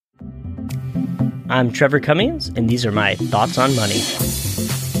I'm Trevor Cummings, and these are my thoughts on money.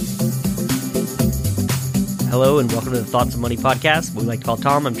 Hello, and welcome to the Thoughts on Money podcast. We like to call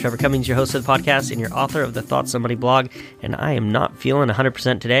Tom. I'm Trevor Cummings, your host of the podcast and your author of the Thoughts on Money blog. And I am not feeling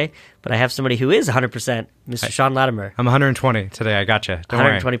 100% today, but I have somebody who is 100%, Mr. Sean Latimer. I'm 120 today. I got you. Don't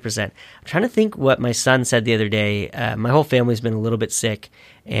 120%. worry. I'm trying to think what my son said the other day. My whole family's been a little bit sick,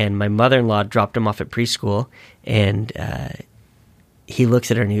 and my mother-in-law dropped him off at preschool, and he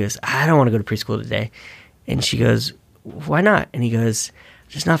looks at her and he goes, I don't want to go to preschool today. And she goes, why not? And he goes,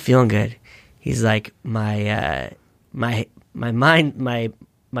 I'm just not feeling good. He's like, my mind,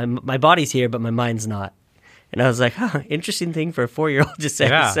 my body's here, but my mind's not. And I was like, interesting thing for a 4-year-old to say.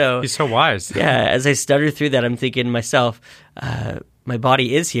 Yeah, so he's so wise. Yeah, as I stutter through that, I'm thinking to myself, my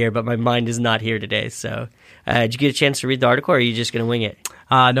body is here, but my mind is not here today. So did you get a chance to read the article, or are you just going to wing it?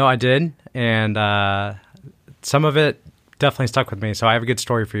 No, I did. And some of it definitely stuck with me. So I have a good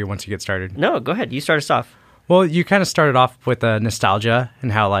story for you once you get started. No, go ahead. You start us off. Well, you kind of started off with nostalgia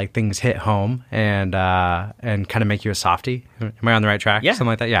and how like things hit home and kind of make you a softie. Am I on the right track? Yeah. Something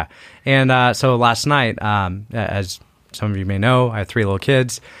like that. Yeah. And so last night, as some of you may know, I have 3 little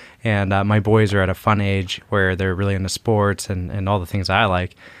kids, and my boys are at a fun age where they're really into sports and all the things I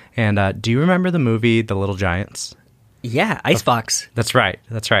like. And do you remember the movie The Little Giants? Yeah, Icebox. That's right.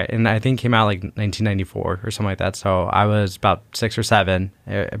 And I think it came out like 1994 or something like that. So I was about 6 or 7,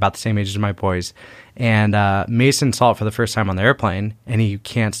 about the same age as my boys. And Mason saw it for the first time on the airplane, and he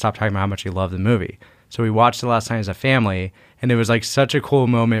can't stop talking about how much he loved the movie. So we watched it last night as a family, and it was like such a cool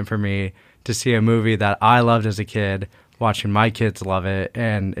moment for me to see a movie that I loved as a kid, watching my kids love it,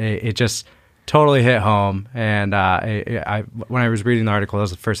 and it just totally hit home. And when I was reading the article, that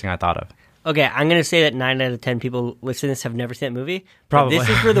was the first thing I thought of. Okay, I'm going to say that 9 out of 10 people listening to this have never seen that movie. Probably. But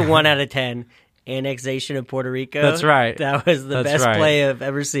this is for the 1 out of 10. Annexation of Puerto Rico. That's right. That was the best play I've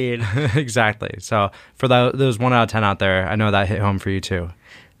ever seen. Exactly. So for those 1 out of 10 out there, I know that hit home for you too.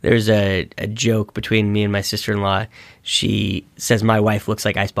 There's a joke between me and my sister-in-law. She says my wife looks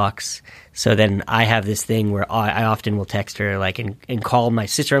like Icebox. So then I have this thing where I often will text her like and call my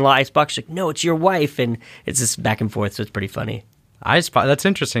sister-in-law Icebox. She's like, no, it's your wife. And it's just back and forth, so it's pretty funny. Icebox. That's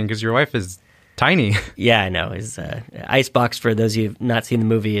interesting because your wife is tiny. Yeah, I know. Icebox, for those of you who have not seen the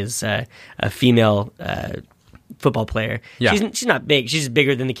movie, is a female football player. Yeah. She's not big. She's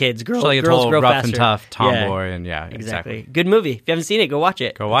bigger than the kids. Girls like grow rough faster. And tough tomboy. Yeah, and yeah, exactly. Good movie. If you haven't seen it, go watch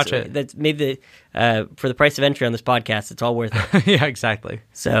it. Go watch it. That's maybe for the price of entry on this podcast, it's all worth it. Yeah, exactly.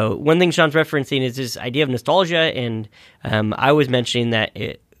 So one thing Sean's referencing is this idea of nostalgia, and I was mentioning that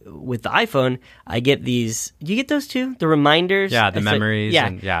with the iPhone, I get these. Do you get those too? The reminders? Yeah, the memories.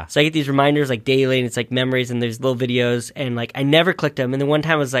 Yeah. So I get these reminders like daily, and it's like memories, and there's little videos, and like I never clicked them. And then one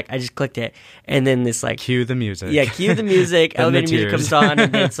time I was like, I just clicked it, and then this like cue the music. Yeah, cue the music. Elevator music comes on,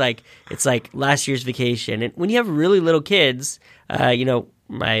 and then it's like last year's vacation. And when you have really little kids,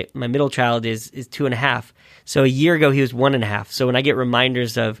 my middle child is 2.5. So a year ago, he was 1.5. So when I get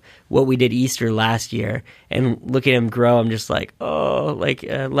reminders of what we did Easter last year and look at him grow, I'm just like,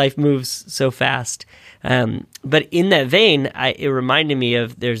 life moves so fast. But in that vein, it reminded me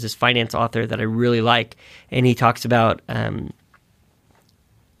of, there's this finance author that I really like, and he talks about in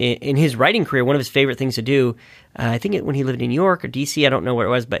his writing career, one of his favorite things to do, I think when he lived in New York or DC, I don't know where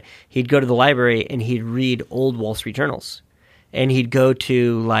it was, but he'd go to the library and he'd read old Wall Street journals. And he'd go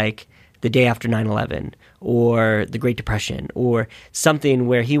to like the day after 9/11 or the Great Depression or something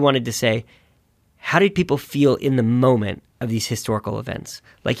where he wanted to say, how did people feel in the moment of these historical events?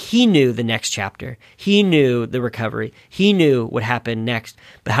 Like he knew the next chapter. He knew the recovery. He knew what happened next.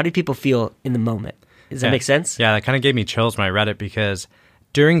 But how did people feel in the moment? Does that make sense? Yeah, that kind of gave me chills when I read it, because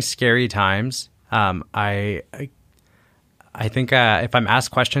during scary times, I think if I'm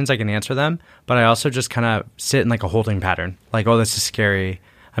asked questions, I can answer them, but I also just kind of sit in like a holding pattern. Like, oh, this is scary.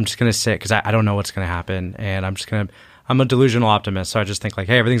 I'm just going to sit because I don't know what's going to happen. And I'm a delusional optimist. So I just think like,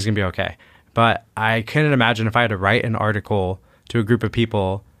 hey, everything's going to be okay. But I couldn't imagine if I had to write an article to a group of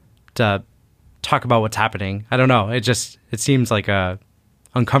people to talk about what's happening. I don't know. It seems like a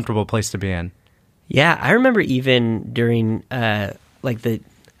uncomfortable place to be in. Yeah. I remember even during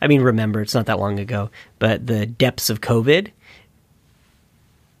remember, it's not that long ago, but the depths of COVID,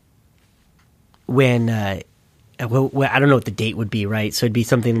 when I don't know what the date would be, right? So it'd be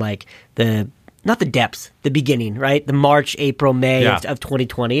something like not the depths, the beginning, right? The March, April, May of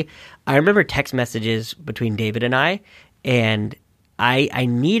 2020. I remember text messages between David and I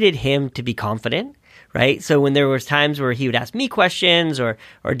needed him to be confident, right? So when there was times where he would ask me questions or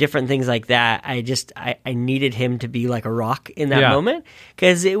different things like that, I needed him to be like a rock in that moment,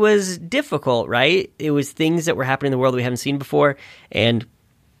 because it was difficult, right? It was things that were happening in the world we haven't seen before, and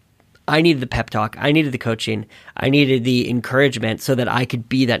I needed the pep talk. I needed the coaching. I needed the encouragement so that I could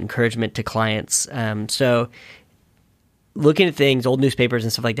be that encouragement to clients. So looking at things, old newspapers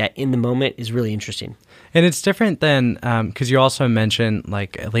and stuff like that in the moment is really interesting. And it's different than, because you also mentioned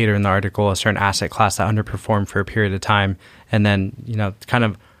like later in the article, a certain asset class that underperformed for a period of time. And then, kind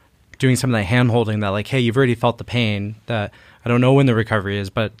of doing some of that hand holding that like, hey, you've already felt the pain, that I don't know when the recovery is,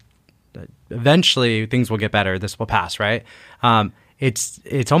 but eventually things will get better. This will pass, right?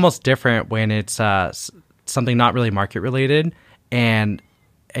 It's almost different when it's something not really market related, and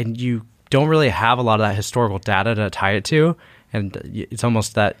you don't really have a lot of that historical data to tie it to, and it's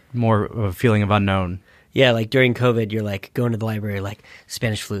almost that more of a feeling of unknown. Yeah, like during COVID, you're like going to the library, like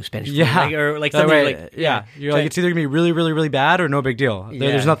Spanish flu, yeah, like, or like something like You're like, it's either gonna be really, really, really bad or no big deal.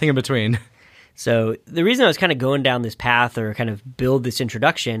 There's nothing in between. So the reason I was kind of going down this path or kind of build this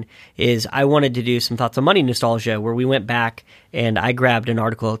introduction is I wanted to do some Thoughts on Money nostalgia, where we went back and I grabbed an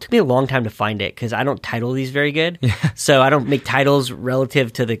article. It took me a long time to find it because I don't title these very good. So I don't make titles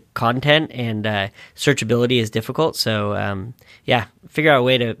relative to the content, and searchability is difficult. So figure out a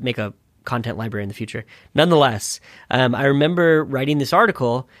way to make a content library in the future. Nonetheless, I remember writing this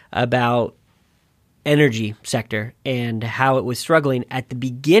article about energy sector and how it was struggling at the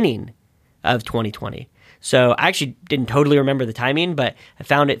beginning of 2020. So I actually didn't totally remember the timing, but I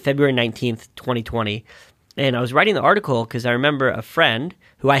found it February 19th, 2020. And I was writing the article because I remember a friend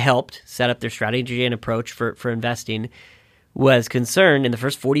who I helped set up their strategy and approach for investing was concerned in the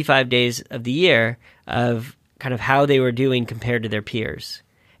first 45 days of the year of kind of how they were doing compared to their peers.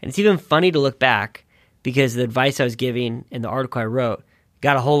 And it's even funny to look back because the advice I was giving in the article I wrote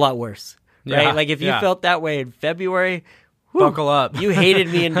got a whole lot worse, right? Yeah, like if you felt that way in February, buckle up. You hated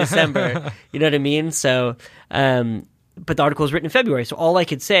me in December. You know what I mean? So, but the article was written in February. So all I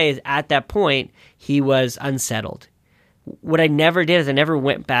could say is at that point, he was unsettled. What I never did is I never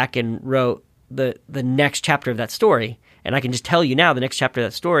went back and wrote the next chapter of that story. And I can just tell you now, the next chapter of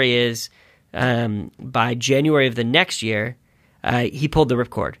that story is by January of the next year, he pulled the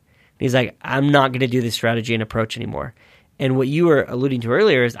ripcord. He's like, I'm not going to do this strategy and approach anymore. And what you were alluding to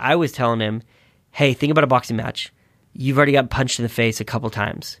earlier is I was telling him, hey, think about a boxing match. You've already got punched in the face a couple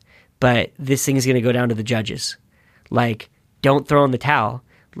times, but this thing is going to go down to the judges. Like, don't throw in the towel.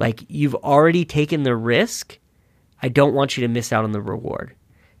 Like, you've already taken the risk. I don't want you to miss out on the reward.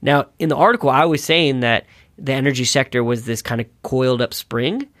 Now, in the article, I was saying that the energy sector was this kind of coiled up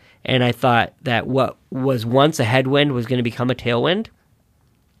spring, and I thought that what was once a headwind was going to become a tailwind.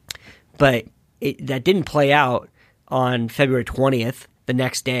 But that didn't play out on February 20th. The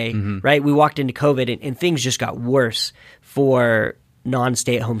next day, right? We walked into COVID and things just got worse for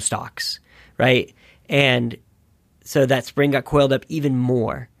non-stay-at-home stocks, right? And so that spring got coiled up even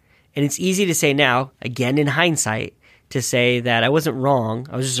more. And it's easy to say now, again in hindsight, to say that I wasn't wrong.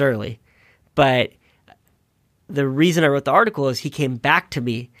 I was just early. But the reason I wrote the article is he came back to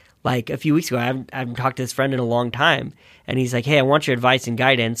me like a few weeks ago. I haven't talked to this friend in a long time. And he's like, hey, I want your advice and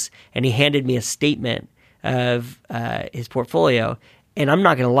guidance. And he handed me a statement of his portfolio. And I'm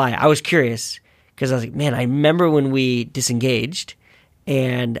not going to lie, I was curious because I was like, man, I remember when we disengaged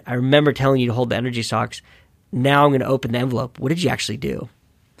and I remember telling you to hold the energy stocks. Now I'm going to open the envelope. What did you actually do?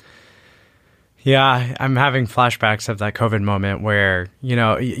 Yeah, I'm having flashbacks of that COVID moment where,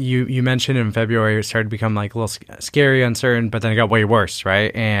 you mentioned in February it started to become like a little scary, uncertain, but then it got way worse,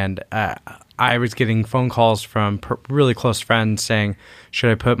 right? And I was getting phone calls from really close friends saying,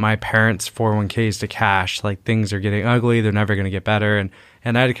 should I put my parents' 401ks to cash? Like, things are getting ugly. They're never going to get better. And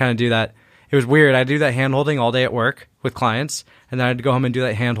I had to kind of do that. It was weird. I'd do that hand-holding all day at work with clients, and then I'd go home and do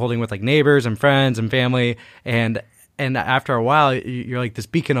that hand-holding with like neighbors and friends and family. And after a while, you're like this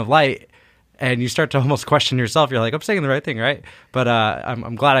beacon of light, and you start to almost question yourself. You're like, I'm saying the right thing, right? But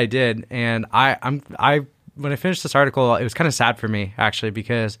I'm glad I did. And I when I finished this article, it was kind of sad for me, actually,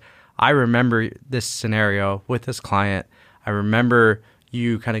 because I remember this scenario with this client. I remember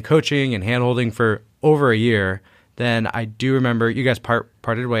you kind of coaching and hand-holding for over a year. Then I do remember you guys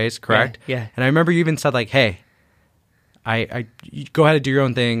parted ways, correct? Yeah. And I remember you even said like, hey, you go ahead and do your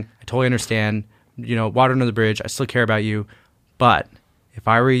own thing. I totally understand. Water under the bridge. I still care about you. But if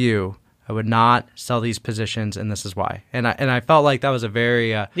I were you, I would not sell these positions, and this is why. And I felt like that was a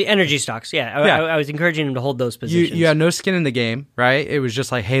very the energy stocks. I was encouraging him to hold those positions. You had no skin in the game, right? It was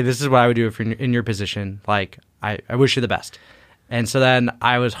just like, hey, this is what I would do if you're in your position. Like, I wish you the best. And so then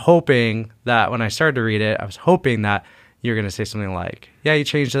I was hoping that when I started to read it, I was hoping that you're going to say something like, yeah, you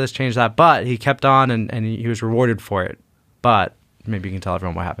changed this, changed that. But he kept on, and he was rewarded for it. But maybe you can tell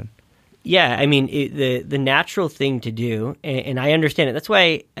everyone what happened. Yeah, I mean, the natural thing to do, and I understand it. That's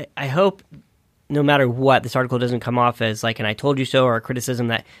why I hope no matter what, this article doesn't come off as like an I told you so or a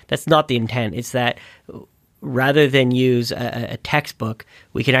criticism. That's not the intent. It's that rather than use a textbook,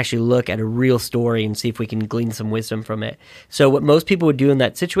 we can actually look at a real story and see if we can glean some wisdom from it. So what most people would do in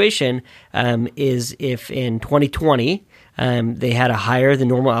that situation is if in 2020 they had a higher than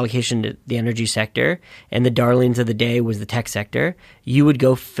normal allocation to the energy sector and the darlings of the day was the tech sector, you would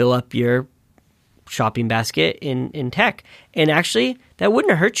go fill up your shopping basket in tech. And actually, that wouldn't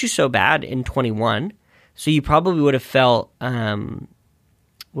have hurt you so bad in 21. So you probably would have felt,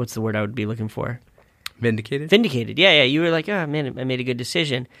 what's the word I would be looking for? Vindicated. Yeah. You were like, oh, man, I made a good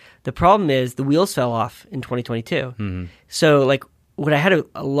decision. The problem is the wheels fell off in 2022. Mm-hmm. So, like, what I had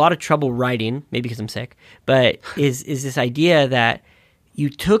a lot of trouble writing, maybe because I'm sick, but is this idea that you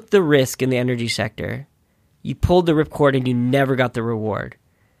took the risk in the energy sector, you pulled the ripcord, and you never got the reward.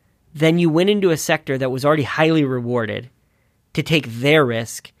 Then you went into a sector that was already highly rewarded to take their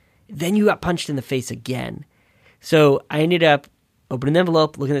risk. Then you got punched in the face again. So I ended up opening the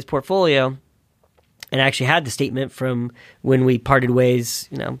envelope, looking at this portfolio, and I actually had the statement from when we parted ways,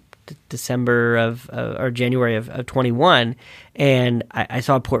 December or January of 21, and I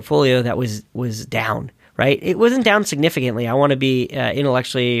saw a portfolio that was down, right? It wasn't down significantly. I want to be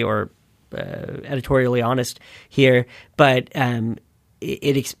intellectually or editorially honest here, but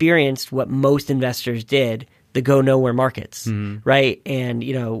it experienced what most investors did, the go nowhere markets, right? And,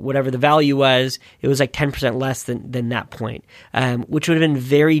 whatever the value was, it was like 10% less than that point, which would have been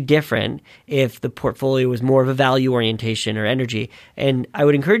very different if the portfolio was more of a value orientation or energy. And I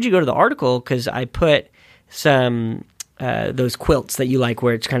would encourage you to go to the article because I put some those quilts that you like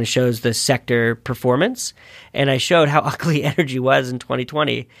where it kind of shows the sector performance. And I showed how ugly energy was in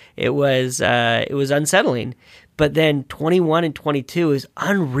 2020. It was unsettling. But then 21 and 22 is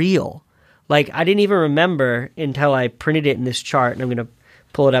unreal. Like, I didn't even remember until I printed it in this chart, and I'm going to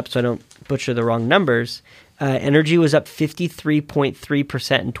pull it up so I don't butcher the wrong numbers. Energy was up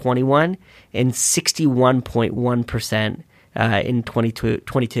 53.3% in 21 and 61.1% in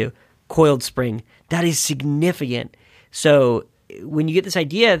 22. Coiled spring. That is significant. So when you get this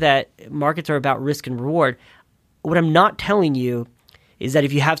idea that markets are about risk and reward, what I'm not telling you is that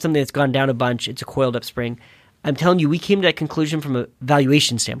if you have something that's gone down a bunch, it's a coiled up spring. I'm telling you, we came to that conclusion from a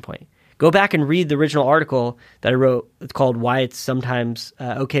valuation standpoint. Go back and read the original article that I wrote. It's called Why It's Sometimes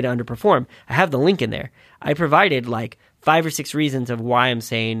Okay to Underperform. I have the link in there. I provided like 5 or 6 reasons of why I'm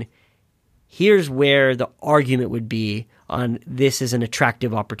saying here's where the argument would be on this is an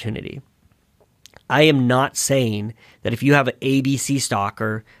attractive opportunity. I am not saying that if you have an ABC stock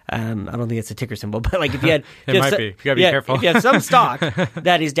or I don't think it's a ticker symbol, but like if you had it might be. You gotta be careful. If you have some stock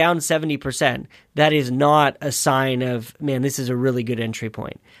that is down 70%, that is not a sign of, man, this is a really good entry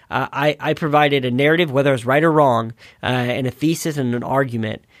point. I provided a narrative, whether it's right or wrong, and a thesis and an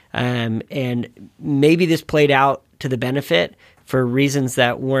argument, and maybe this played out to the benefit for reasons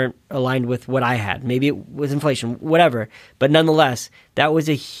that weren't aligned with what I had. Maybe it was inflation, whatever. But nonetheless, that was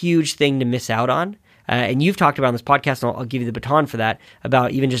a huge thing to miss out on. And you've talked about on this podcast, and I'll give you the baton for that,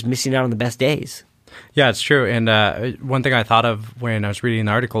 about even just missing out on the best days. Yeah, it's true. And one thing I thought of when I was reading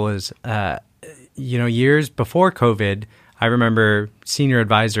the article is, years before COVID, I remember senior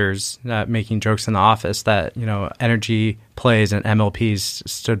advisors making jokes in the office that, energy plays and MLPs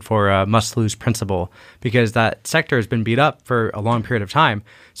stood for a must-lose principle because that sector has been beat up for a long period of time.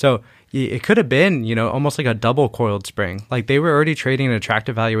 So it could have been, almost like a double coiled spring. Like they were already trading at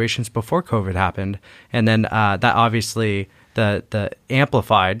attractive valuations before COVID happened. And then that obviously the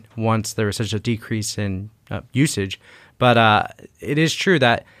amplified once there was such a decrease in usage. But it is true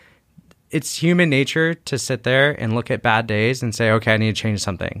that it's human nature to sit there and look at bad days and say, okay, I need to change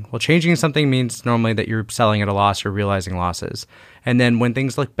something. Well, changing something means normally that you're selling at a loss or realizing losses. And then when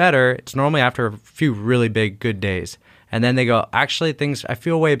things look better, it's normally after a few really big good days. And then they go, actually, I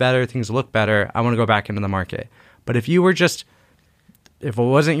feel way better. Things look better. I want to go back into the market. But if it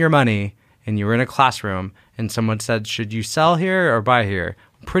wasn't your money and you were in a classroom and someone said, should you sell here or buy here?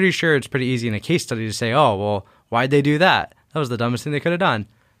 I'm pretty sure it's pretty easy in a case study to say, oh, well, why'd they do that? That was the dumbest thing they could have done.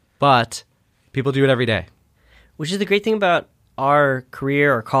 But people do it every day. Which is the great thing about our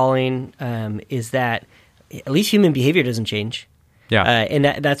career or calling is that at least human behavior doesn't change. Yeah. And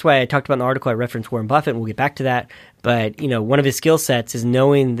that's why I talked about in the article, I referenced Warren Buffett, and we'll get back to that. But, one of his skill sets is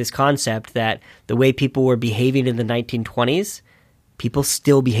knowing this concept that the way people were behaving in the 1920s, people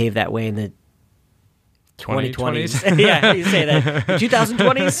still behave that way in the 2020s. Yeah, you say that. The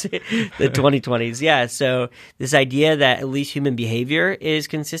 2020s? The 2020s, yeah. So this idea that at least human behavior is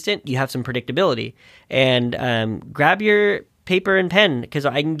consistent, you have some predictability. And grab your paper and pen because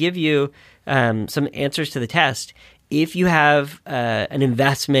I can give you some answers to the test. if you have an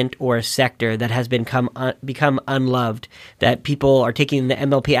investment or a sector that has become unloved, that people are taking the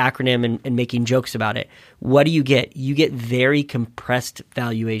MLP acronym and making jokes about it, what do you get? You get very compressed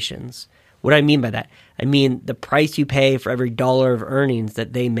valuations. What do I mean by that? I mean the price you pay for every dollar of earnings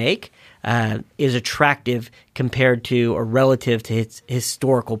that they make is attractive compared to or relative to its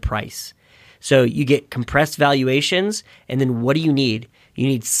historical price. So you get compressed valuations, and then what do you need? You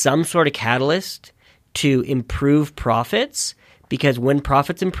need some sort of catalyst to improve profits, because when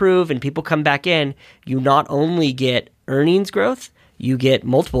profits improve and people come back in, you not only get earnings growth, you get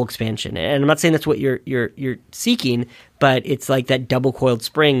multiple expansion. And I'm not saying that's what you're seeking, but it's like that double coiled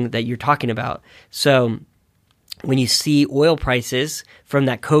spring that you're talking about. So when you see oil prices from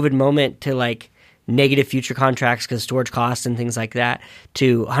that COVID moment to like negative future contracts because storage costs and things like that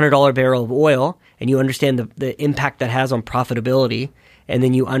to $100 barrel of oil, and you understand the impact that has on profitability, and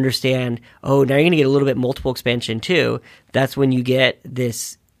then you understand, oh, now you're going to get a little bit multiple expansion too. That's when you get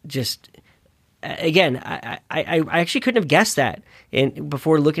this just, again, I actually couldn't have guessed that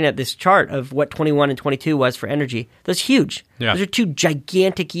before looking at this chart of what 21 and 22 was for energy. That's huge. Yeah. Those are two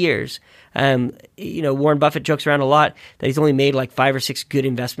gigantic years. Warren Buffett jokes around a lot that he's only made like 5 or 6 good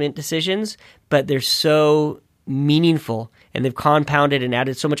investment decisions, but they're so meaningful and they've compounded and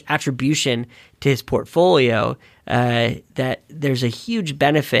added so much attribution to his portfolio that there's a huge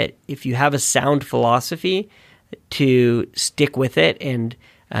benefit if you have a sound philosophy to stick with it. And,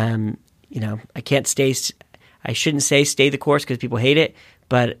 I shouldn't say stay the course because people hate it,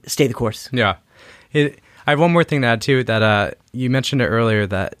 but stay the course. Yeah. I have one more thing to add too, that you mentioned it earlier,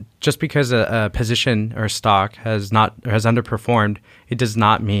 that just because a position or a stock has underperformed, it does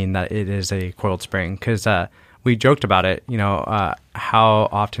not mean that it is a coiled spring. Because we joked about it, how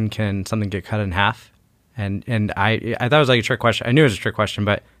often can something get cut in half? And I thought it was like a trick question. I knew it was a trick question,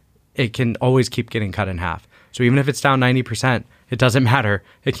 but it can always keep getting cut in half. So even if it's down 90%, it doesn't matter.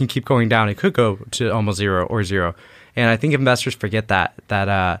 It can keep going down. It could go to almost zero or zero. And I think investors forget that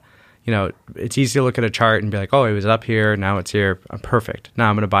it's easy to look at a chart and be like, oh, it was up here, now it's here. Perfect. Now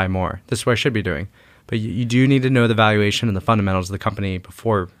I'm going to buy more. This is what I should be doing. But you do need to know the valuation and the fundamentals of the company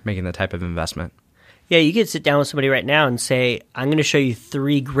before making that type of investment. Yeah, you could sit down with somebody right now and say, I'm going to show you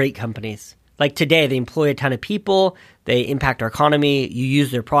 3 great companies. Like today, they employ a ton of people. They impact our economy. You use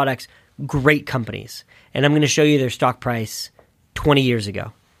their products. Great companies. And I'm going to show you their stock price 20 years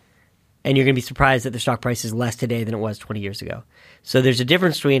ago. And you're going to be surprised that the stock price is less today than it was 20 years ago. So there's a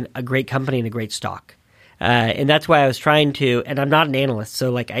difference between a great company and a great stock. And that's why I was trying to, and I'm not an analyst,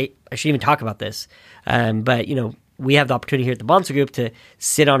 so like I shouldn't even talk about this. But, we have the opportunity here at the Bonser Group to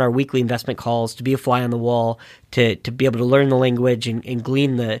sit on our weekly investment calls, to be a fly on the wall, to be able to learn the language and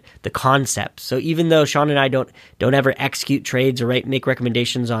glean the concepts. So even though Sean and I don't ever execute trades or make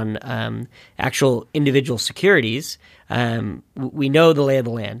recommendations on actual individual securities, we know the lay of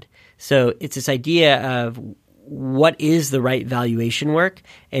the land. So it's this idea of what is the right valuation work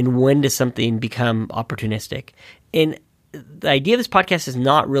and when does something become opportunistic. And the idea of this podcast is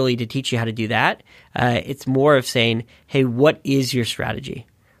not really to teach you how to do that. It's more of saying, hey, what is your strategy?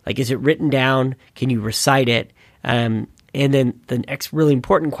 Like, is it written down? Can you recite it? And then the next really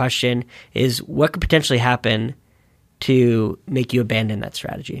important question is, what could potentially happen to make you abandon that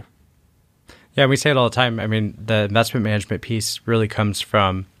strategy? Yeah, we say it all the time. I mean, the investment management piece really comes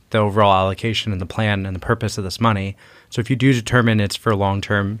from the overall allocation and the plan and the purpose of this money. So if you do determine it's for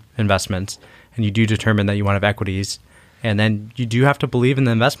long-term investments and you do determine that you want to have equities, and then you do have to believe in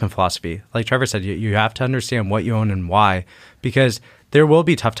the investment philosophy. Like Trevor said, you have to understand what you own and why, because there will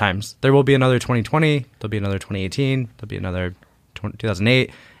be tough times. There will be another 2020. There'll be another 2018. There'll be another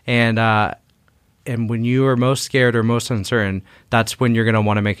 2008. And when you are most scared or most uncertain, that's when you're going to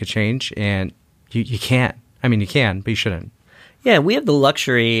want to make a change. And you can't. I mean, you can, but you shouldn't. Yeah, we have the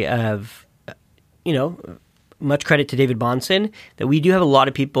luxury of, much credit to David Bahnsen, that we do have a lot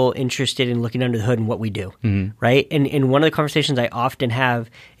of people interested in looking under the hood and what we do, right? And one of the conversations I often have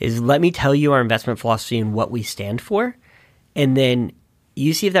is, let me tell you our investment philosophy and what we stand for, and then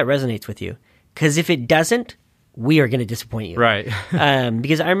you see if that resonates with you. Because if it doesn't, we are going to disappoint you. Right.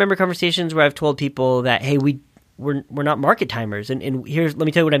 Because I remember conversations where I've told people that, hey, we're not market timers. And let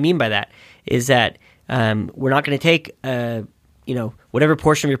me tell you what I mean by that, is that we're not going to take whatever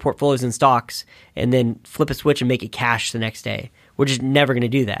portion of your portfolio is in stocks and then flip a switch and make it cash the next day. We're just never going to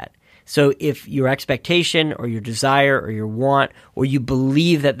do that. So if your expectation or your desire or your want, or you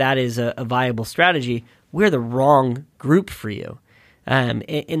believe that is a viable strategy, we're the wrong group for you.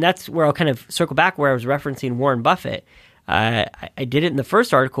 And that's where I'll kind of circle back where I was referencing Warren Buffett. I did it in the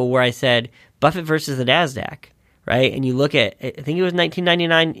first article where I said Buffett versus the NASDAQ, right? And you look at, I think it was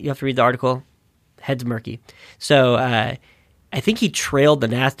 1999, you have to read the article. head's murky. So I think he trailed the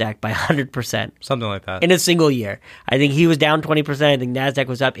NASDAQ by 100%. Something like that. In a single year. I think he was down 20%. I think NASDAQ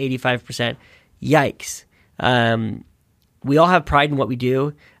was up 85%. Yikes. We all have pride in what we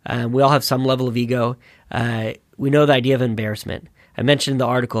do. We all have some level of ego. We know the idea of embarrassment. I mentioned in the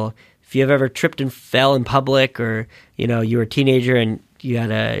article, if you have ever tripped and fell in public, or you were a teenager and you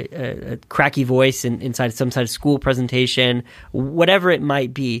had a cracky voice inside some sort of school presentation, whatever it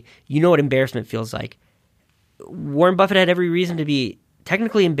might be, you know what embarrassment feels like. Warren Buffett had every reason to be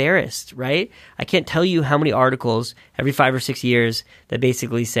technically embarrassed, right? I can't tell you how many articles every 5 or 6 years that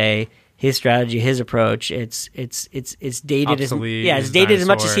basically say his strategy, his approach, it's dated obsolete, it's dated as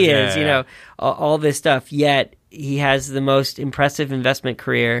much as he is, yeah. All this stuff. Yet he has the most impressive investment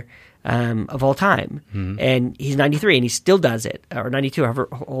career of all time. Mm-hmm. And he's 93 and he still does it, or 92, however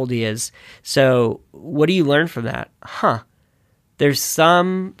old he is. So what do you learn from that? There's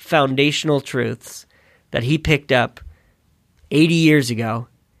some foundational truths that he picked up 80 years ago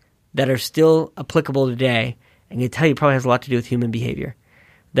that are still applicable today. And I can tell you, it probably has a lot to do with human behavior.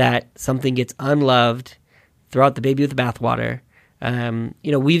 That something gets unloved, throw out the baby with the bathwater.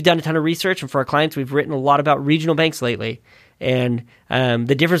 We've done a ton of research, and for our clients, we've written a lot about regional banks lately, and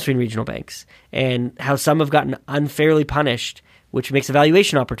the difference between regional banks, and how some have gotten unfairly punished, which makes a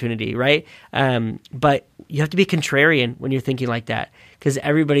valuation opportunity, right? But you have to be contrarian when you're thinking like that, because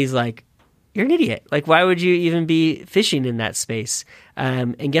everybody's like, you're an idiot. Like, why would you even be fishing in that space?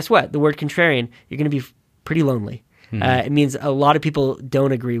 And guess what? The word contrarian, you're going to be pretty lonely. Mm-hmm. It means a lot of people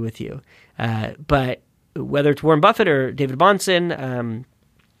don't agree with you. But whether it's Warren Buffett or David Bahnsen, I'm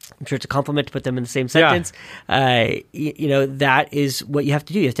sure it's a compliment to put them in the same sentence. Yeah. That is what you have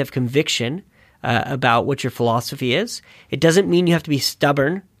to do. You have to have conviction about what your philosophy is. It doesn't mean you have to be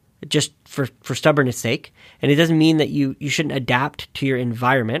stubborn just for stubbornness sake. And it doesn't mean that you shouldn't adapt to your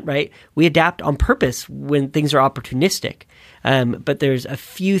environment, right? We adapt on purpose when things are opportunistic. But there's a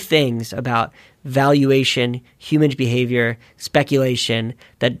few things about valuation, human behavior, speculation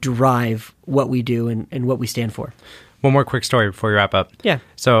that drive what we do and what we stand for. One more quick story before we wrap up. Yeah.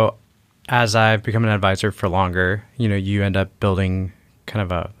 So as I've become an advisor for longer, you end up building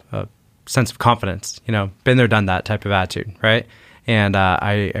kind of a sense of confidence, been there, done that type of attitude, right? And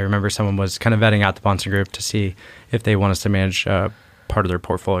I remember someone was kind of vetting out the Bahnsen Group to see if they want us to manage part of their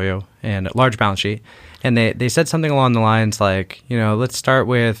portfolio and a large balance sheet. And they said something along the lines like, let's start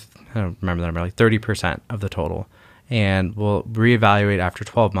with, I don't remember the number, like 30% of the total. And we'll reevaluate after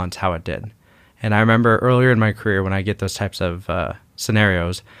 12 months how it did. And I remember earlier in my career when I get those types of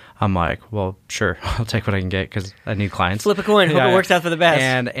scenarios, I'm like, well, sure, I'll take what I can get because I need clients. Flip a coin, hope it works out for the best.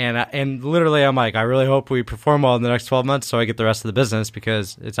 And literally, I'm like, I really hope we perform well in the next 12 months so I get the rest of the business,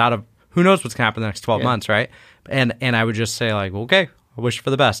 because it's out of who knows what's going to happen in the next 12 months, right? And I would just say like, well, okay, I wish for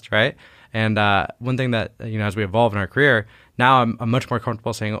the best, right? And one thing that, as we evolve in our career, now I'm much more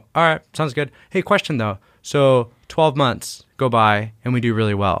comfortable saying, all right, sounds good. Hey, question though. So 12 months go by and we do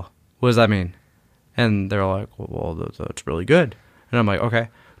really well. What does that mean? And they're like, well, that's really good. And I'm like, okay.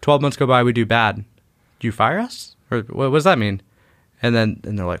 12 months go by, we do bad. Do you fire us? Or what does that mean? And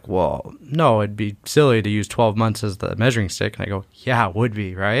they're like, well, no, it'd be silly to use 12 months as the measuring stick. And I go, yeah, it would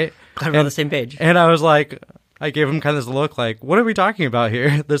be, right? Glad we're on the same page. And I was like, I gave him kind of this look like, what are we talking about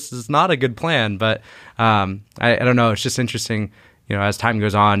here? This is not a good plan. But I don't know. It's just interesting, as time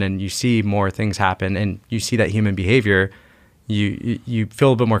goes on and you see more things happen and you see that human behavior, you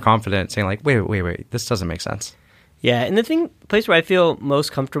feel a bit more confident saying like, wait, this doesn't make sense. Yeah, and the place where I feel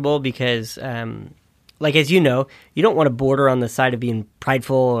most comfortable, because, as you know, you don't want to border on the side of being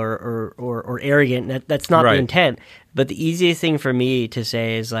prideful or arrogant. That's not the intent. But the easiest thing for me to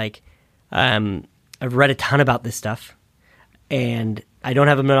say is like, I've read a ton about this stuff, and I don't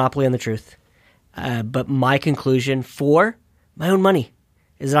have a monopoly on the truth. But my conclusion for my own money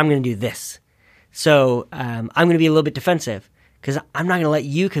is that I'm going to do this. So I'm going to be a little bit defensive, because I'm not going to let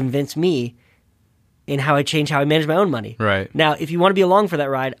you convince me in how I manage my own money. Right. Now, if you want to be along for that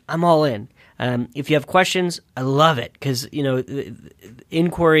ride, I'm all in. If you have questions, I love it, because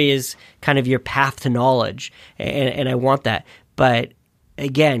inquiry is kind of your path to knowledge, and I want that. But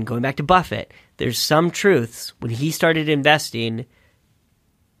again, going back to Buffett, there's some truths when he started investing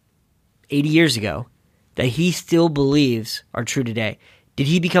 80 years ago that he still believes are true today. Did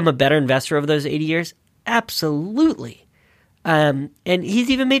he become a better investor over those 80 years? Absolutely. And he's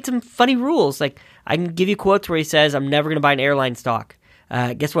even made some funny rules. Like, I can give you quotes where he says, I'm never going to buy an airline stock.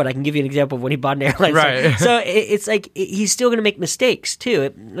 Guess what? I can give you an example of when he bought an airline stock. So it's like he's still going to make mistakes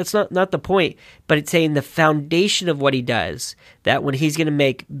too. That's not the point, but it's saying the foundation of what he does, that when he's going to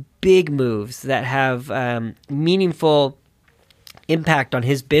make big moves that have meaningful impact on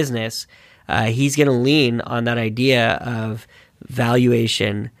his business, he's going to lean on that idea of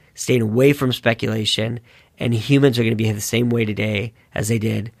valuation, staying away from speculation, and humans are going to behave the same way today as they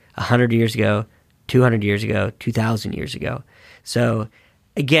did 100 years ago, 200 years ago, 2,000 years ago. So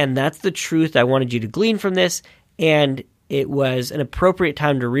again, that's the truth I wanted you to glean from this, and it was an appropriate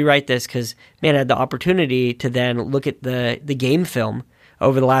time to rewrite this because, man, I had the opportunity to then look at the game film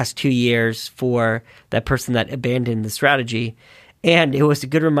over the last 2 years for that person that abandoned the strategy. And it was a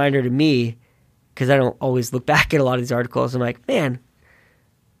good reminder to me, because I don't always look back at a lot of these articles. I'm like, man,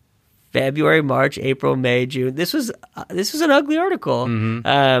 February, March, April, May, June. This was an ugly article.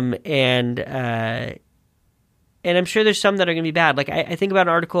 And I'm sure there's some that are going to be bad. Like I think about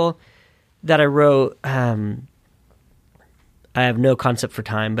an article that I wrote. I have no concept for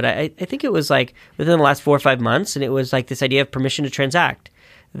time, but I think it was like within the last 4 or 5 months, and it was like this idea of permission to transact.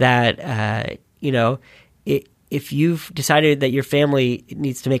 That if you've decided that your family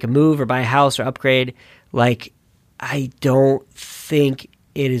needs to make a move or buy a house or upgrade, like I don't think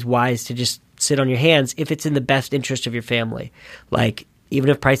it is wise to just sit on your hands if it's in the best interest of your family. Like even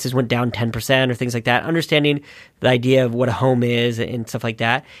if prices went down 10% or things like that, understanding the idea of what a home is and stuff like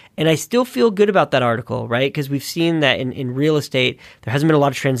that. And I still feel good about that article, right? Because we've seen that in real estate, there hasn't been a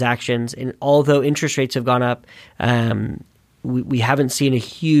lot of transactions. And although interest rates have gone up, we haven't seen a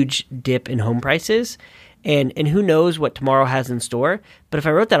huge dip in home prices. And who knows what tomorrow has in store. But if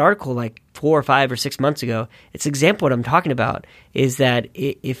I wrote that article like 4 or 5 or 6 months ago, it's an example of what I'm talking about, is that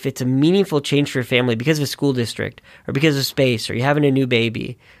if it's a meaningful change for your family because of a school district or because of space or you're having a new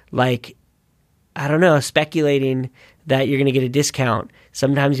baby, like, I don't know, speculating that you're going to get a discount,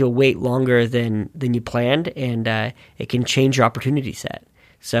 sometimes you'll wait longer than you planned, and it can change your opportunity set.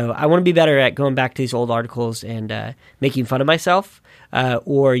 So I want to be better at going back to these old articles and making fun of myself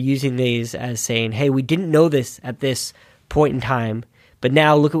or using these as saying, hey, we didn't know this at this point in time, but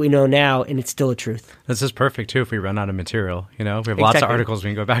now look what we know now, and it's still a truth. This is perfect, too, if we run out of material. We have lots of articles we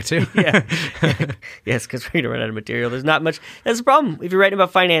can go back to. Yeah. Yes, because we're going to run out of material. There's not much. That's the problem. If you're writing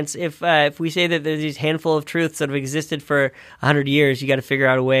about finance, if we say that there's these handful of truths that have existed for 100 years, you got to figure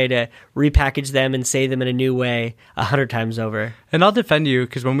out a way to repackage them and say them in a new way 100 times over. And I'll defend you,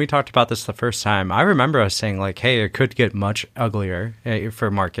 because when we talked about this the first time, I remember us saying, like, hey, it could get much uglier for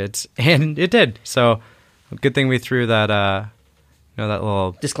markets, and it did. So good thing we threw that that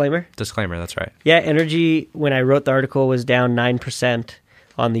little disclaimer, that's right. Yeah, energy, when I wrote the article, was down 9%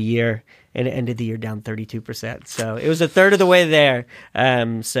 on the year, and it ended the year down 32%. So it was a third of the way there.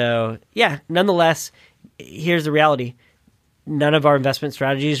 So yeah, nonetheless, here's the reality. None of our investment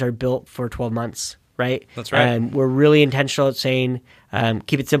strategies are built for 12 months, right? That's right. We're really intentional at saying,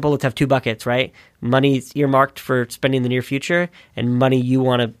 keep it simple. Let's have 2 buckets, right? Money's earmarked for spending in the near future, and money you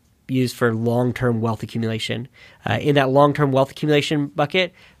want to use for long-term wealth accumulation. In that long-term wealth accumulation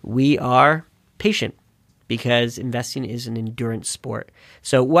bucket, we are patient because investing is an endurance sport.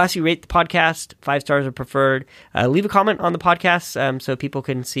 So we'll ask you to rate the podcast. 5 stars are preferred. Leave a comment on the podcast so people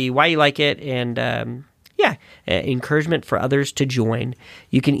can see why you like it, and encouragement for others to join.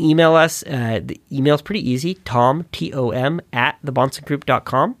 You can email us. The email's pretty easy, Tom, T-O-M,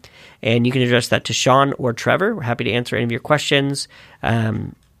 @thebonsongroup.com. And you can address that to Sean or Trevor. We're happy to answer any of your questions.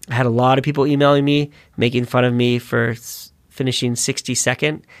 I had a lot of people emailing me, making fun of me for finishing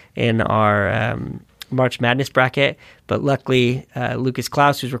 62nd in our March Madness bracket. But luckily, Lucas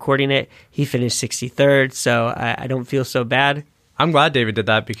Klaus, who's recording it, he finished 63rd, so I don't feel so bad. I'm glad David did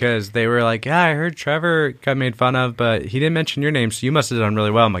that, because they were like, yeah, I heard Trevor got made fun of, but he didn't mention your name, so you must have done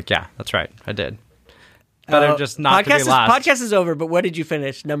really well. I'm like, yeah, that's right, I did. Better just not to be last. Podcast is over, but what did you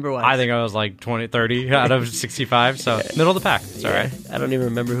finish number-wise? I think I was like 30 out of 65, so middle of the pack. It's all right. I don't even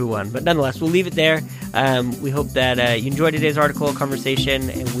remember who won, but nonetheless, we'll leave it there. We hope that you enjoyed today's article conversation,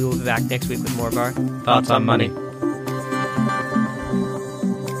 and we will be back next week with more of our Thoughts on Money.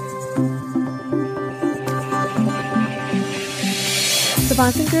 The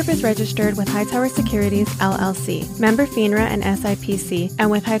Bahnsen Group is registered with Hightower Securities, LLC, member FINRA and SIPC,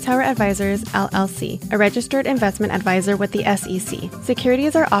 and with Hightower Advisors, LLC, a registered investment advisor with the SEC.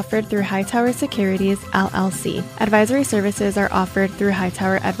 Securities are offered through Hightower Securities, LLC. Advisory services are offered through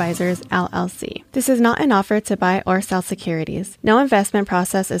Hightower Advisors, LLC. This is not an offer to buy or sell securities. No investment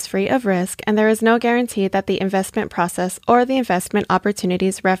process is free of risk, and there is no guarantee that the investment process or the investment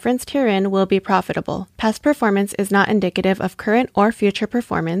opportunities referenced herein will be profitable. Past performance is not indicative of current or future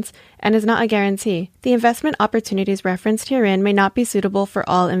performance and is not a guarantee. The investment opportunities referenced herein may not be suitable for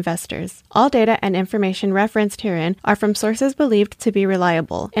all investors. All data and information referenced herein are from sources believed to be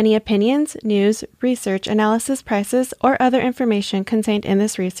reliable. Any opinions, news, research, analysis, prices, or other information contained in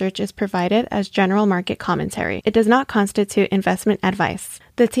this research is provided as general market commentary. It does not constitute investment advice.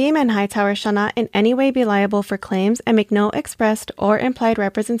 The The team and Hightower shall not in any way be liable for claims and make no expressed or implied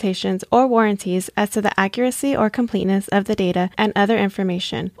representations or warranties as to the accuracy or completeness of the data and other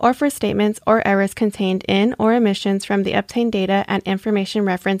information, or for statements or errors contained in or omissions from the obtained data and information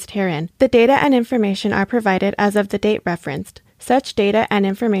referenced herein. The data and information are provided as of the date referenced. Such data and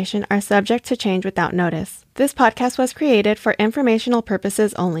information are subject to change without notice. This podcast was created for informational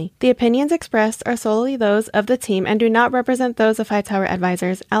purposes only. The opinions expressed are solely those of the team and do not represent those of Hightower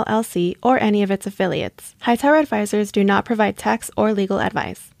Advisors, LLC, or any of its affiliates. Hightower Advisors do not provide tax or legal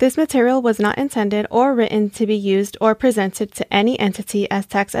advice. This material was not intended or written to be used or presented to any entity as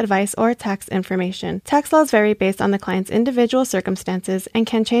tax advice or tax information. Tax laws vary based on the client's individual circumstances and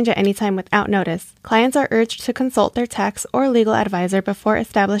can change at any time without notice. Clients are urged to consult their tax or legal advisor before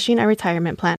establishing a retirement plan.